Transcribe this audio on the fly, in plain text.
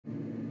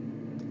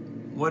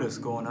What is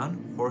going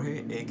on?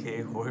 Jorge,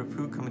 aka Jorge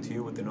Fruit, coming to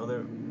you with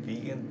another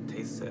vegan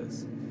taste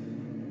test.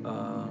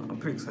 I'm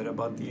pretty excited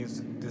about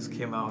these. This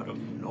came out of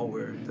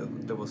nowhere.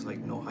 There was like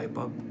no hype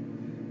up,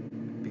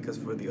 because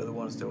for the other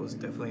ones there was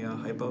definitely a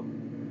hype up,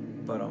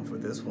 but for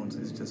this one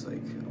it's just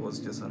like I was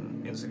just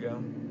on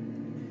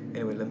Instagram.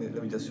 Anyway, let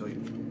me just show you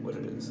what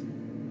it is.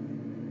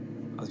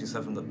 As you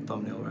saw from the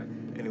thumbnail, right?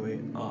 Anyway,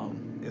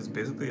 it's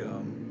basically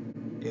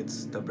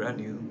it's the brand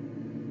new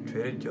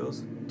Trader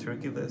Joe's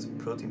Turkeyless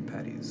protein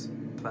patties,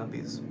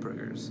 plant-based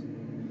burgers.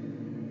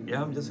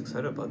 Yeah, I'm just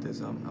excited about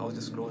this. I was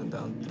just scrolling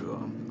down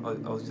through I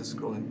was just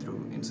scrolling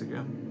through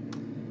Instagram,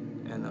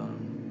 and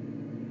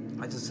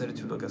I just decided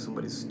to look at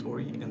somebody's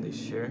story, and they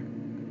shared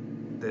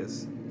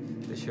this.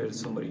 They shared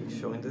somebody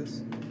showing this,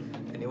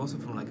 and it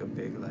wasn't from like a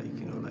big, like,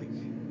 you know, like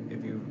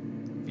if you're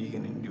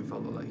vegan and you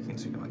follow like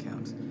Instagram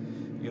accounts,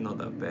 you know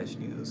that Batch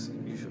News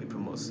usually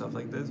promotes stuff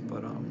like this,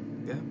 but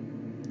yeah,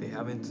 they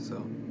haven't.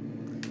 So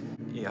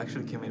it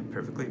actually came in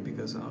perfectly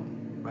because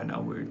right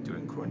now we're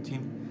during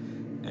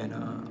quarantine, and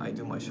I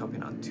do my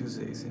shopping on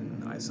Tuesdays,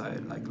 and I saw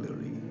it like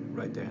literally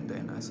right there and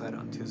then. I saw it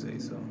on Tuesday,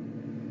 so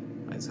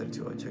I decided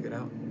to check it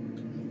out,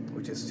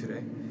 which is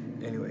today.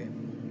 Anyway,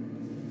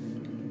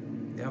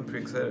 yeah, I'm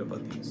pretty excited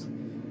about these.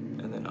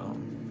 And then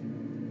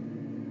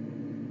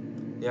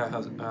yeah,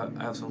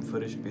 I have some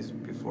footage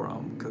before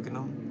cooking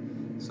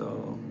them.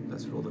 So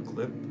let's roll the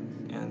clip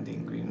and the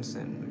ingredients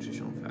and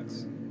nutritional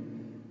facts.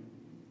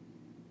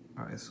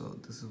 Alright, so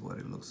this is what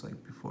it looks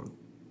like before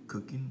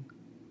cooking.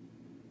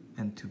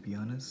 And to be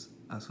honest,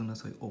 as soon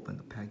as I opened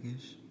the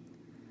package,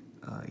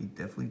 it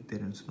definitely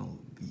didn't smell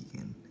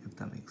vegan, if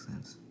that makes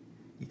sense.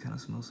 It kind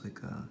of smells like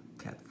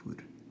cat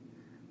food.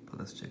 But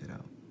let's check it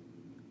out.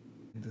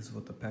 This is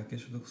what the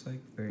package looks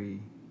like.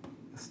 Very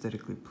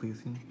aesthetically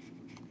pleasing.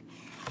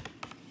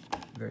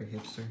 Very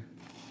hipster.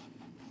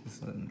 This is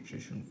the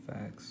nutrition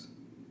facts.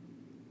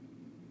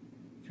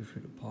 Feel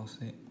free to pause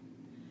it.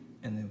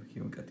 And then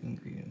here we got the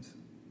ingredients.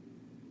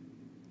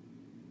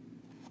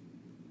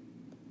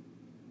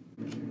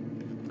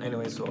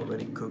 Anyway, so I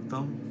already cooked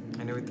them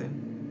and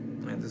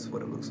everything, and this is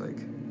what it looks like.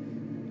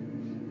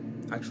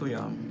 Actually,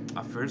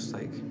 at first,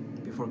 like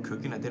before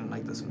cooking, I didn't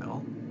like the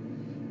smell,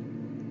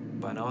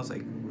 but now it's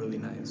like really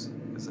nice.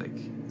 It's like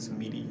it's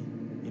meaty.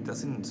 It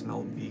doesn't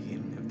smell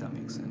vegan, if that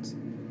makes sense,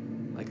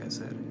 like I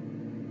said.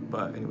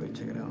 But anyway,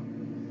 check it out.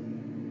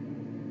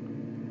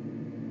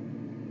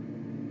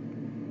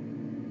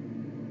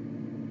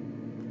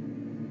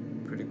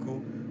 Pretty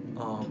cool.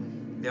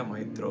 Yeah,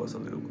 my throat is a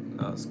little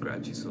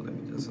scratchy, so let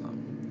me just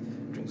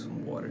drink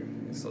some water.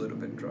 It's a little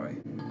bit dry,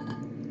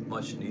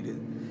 much needed.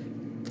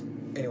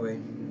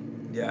 Anyway,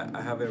 yeah,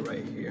 I have it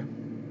right here,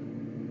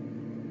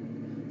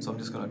 so I'm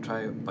just gonna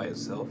try it by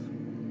itself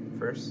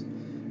first,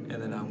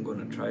 and then I'm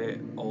gonna try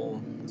it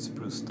all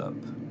spruced up.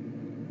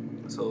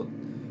 So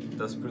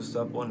the spruced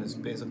up one is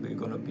basically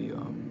gonna be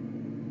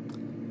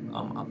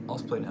I'll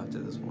explain after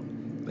this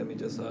one. Let me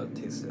just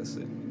taste test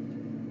it.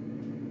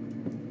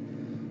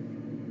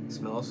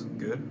 Smells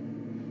good.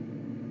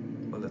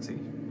 Well, let's see.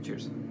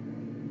 Cheers.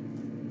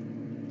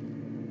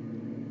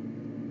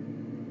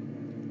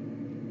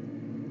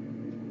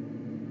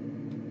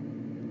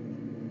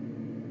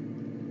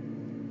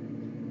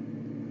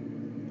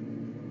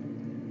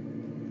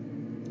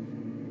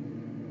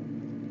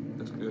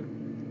 That's good.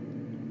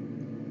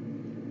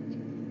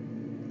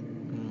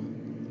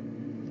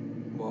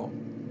 Wow.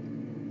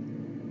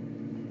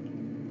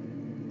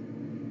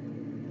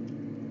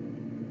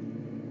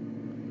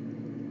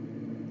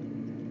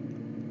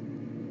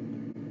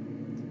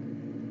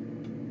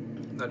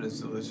 That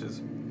is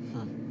delicious.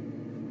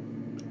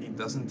 It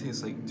doesn't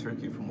taste like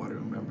turkey from what I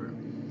remember.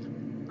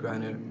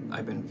 Granted,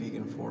 I've been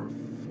vegan for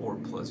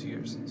 4+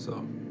 years,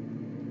 so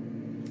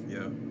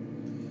yeah,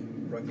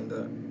 rocking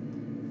that.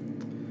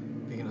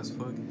 Vegan as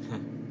fuck.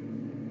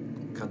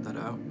 Cut that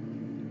out.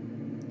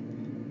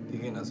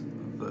 Vegan as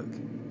fuck.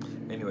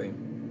 Anyway,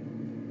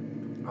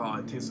 oh,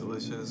 it tastes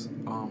delicious.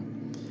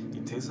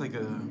 It tastes like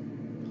a.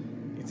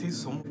 It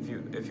tastes so.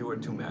 If you were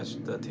to match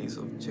the taste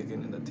of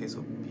chicken and the taste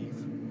of beef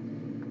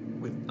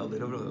with a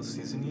little bit of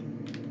seasoning,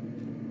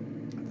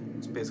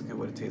 it's basically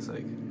what it tastes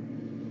like.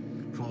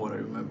 From what I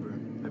remember,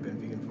 I've been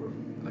vegan for,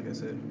 like I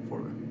said,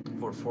 for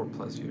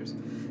 4+ years.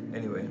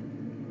 Anyway,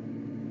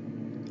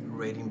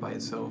 rating by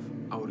itself,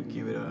 I would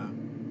give it a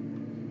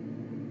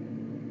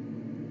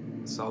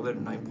solid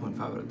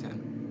 9.5 out of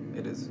 10.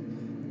 It is.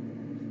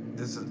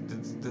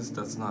 This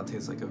does not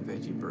taste like a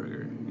veggie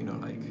burger, you know,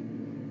 like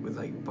with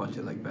like a bunch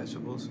of like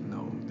vegetables.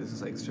 No, this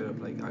is like straight up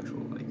like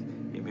actual, like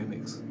it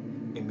mimics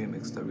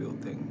the real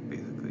thing,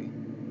 basically.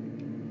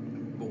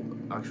 Well,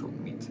 actual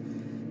meat.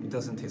 It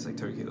doesn't taste like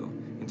turkey though.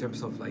 In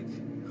terms of like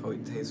how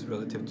it tastes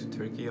relative to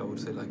turkey, I would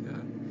say like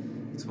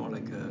it's more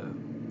like a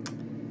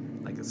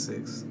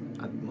 6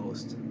 at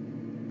most.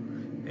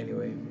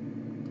 Anyway,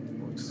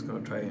 we're just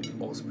gonna try it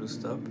all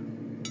spruced up.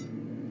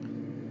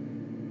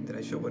 Did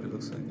I show what it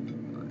looks like?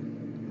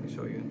 Let me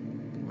show you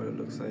what it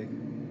looks like.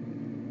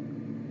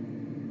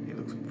 It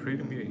looks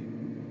pretty meaty,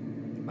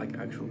 like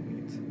actual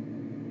meat.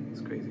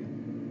 It's crazy.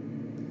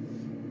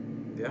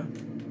 yeah,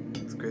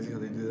 it's crazy how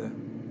they do that,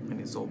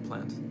 and it's all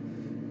plants.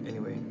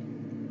 Anyway,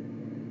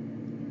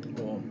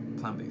 well,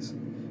 plant-based.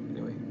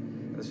 Anyway,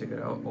 let's check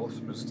it out. All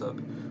spruced up.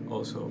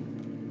 Also,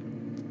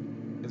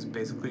 it's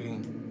basically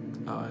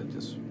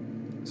just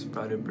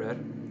sprouted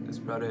bread. It's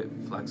sprouted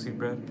flaxseed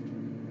bread.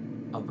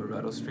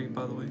 Alvarado Street,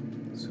 by the way,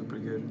 super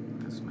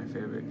good. That's my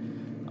favorite.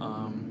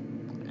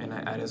 And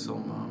I added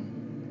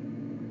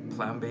some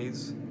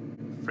plant-based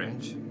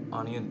French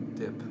onion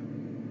dip.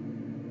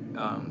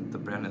 The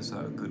brand is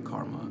Good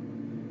Karma,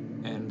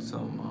 and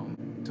some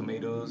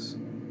tomatoes,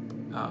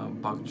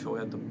 bok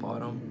choy at the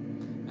bottom,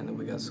 and then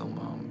we got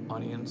some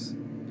onions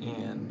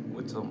and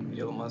with some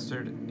yellow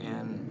mustard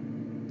and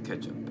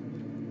ketchup.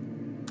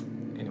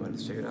 Anyway,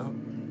 let's check it out.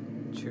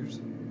 Cheers.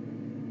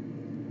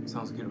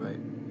 Sounds good, right?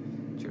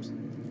 Cheers.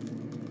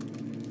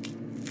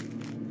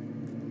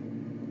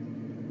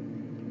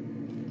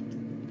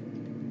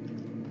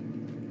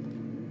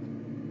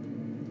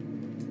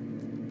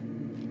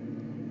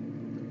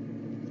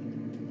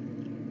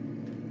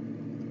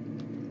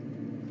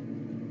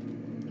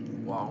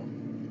 Wow.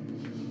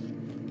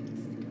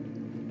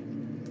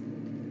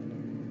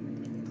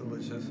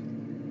 Delicious.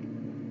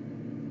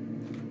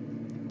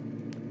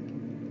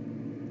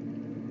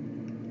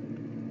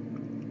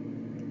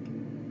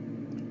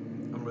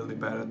 I'm really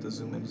bad at the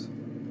zoom ins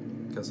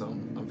because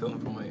I'm filming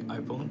from my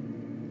iPhone.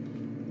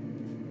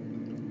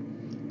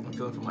 I'm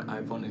filming from my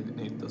iPhone and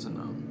it doesn't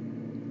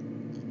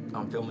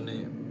I'm filming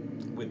it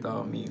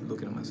without me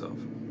looking at myself,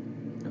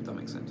 if that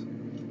makes sense.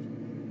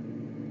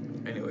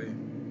 Anyway,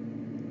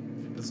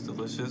 it's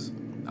delicious.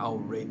 I'll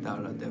rate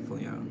that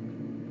definitely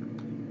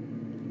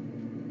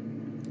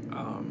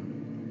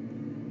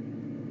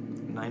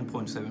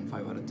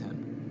 9.75 out of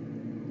 10.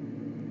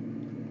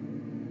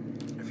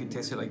 If you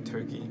taste it like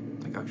turkey,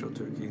 like actual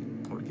turkey,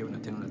 I would give it a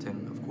 10 out of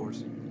 10, of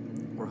course,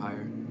 or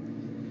higher.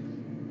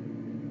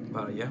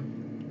 But yeah,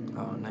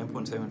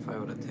 9.75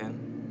 out of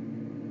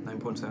 10.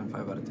 9.75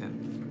 out of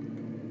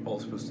 10. All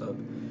spruced up.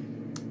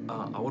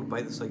 I would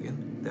buy this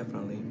again,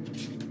 definitely.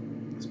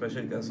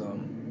 Especially because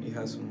it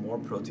has more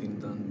protein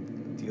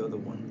than the other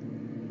one.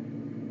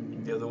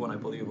 The other one I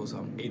believe was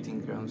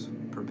 18 grams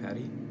per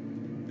patty.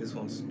 This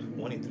one's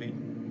 23.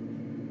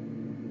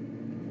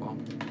 Wow.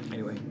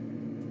 Anyway,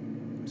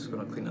 I'm just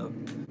gonna clean up.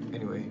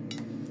 Anyway,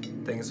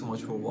 thank you so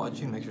much for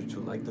watching. Make sure to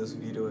like this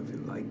video if you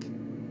like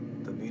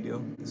the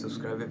video.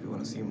 Subscribe if you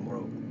want to see more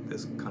of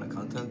this kind of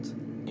content.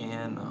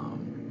 And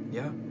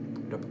yeah,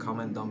 drop a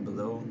comment down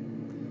below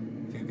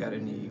if you got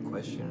any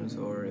questions,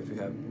 or if you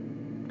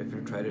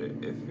tried it,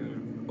 if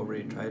you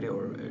already tried it,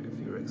 or if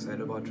you're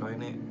excited about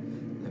trying it.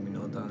 Let me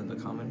know down in the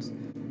comments.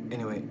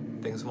 Anyway,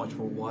 thanks so much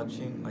for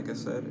watching, like I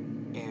said,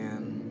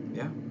 and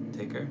yeah,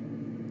 take care.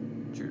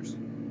 Cheers.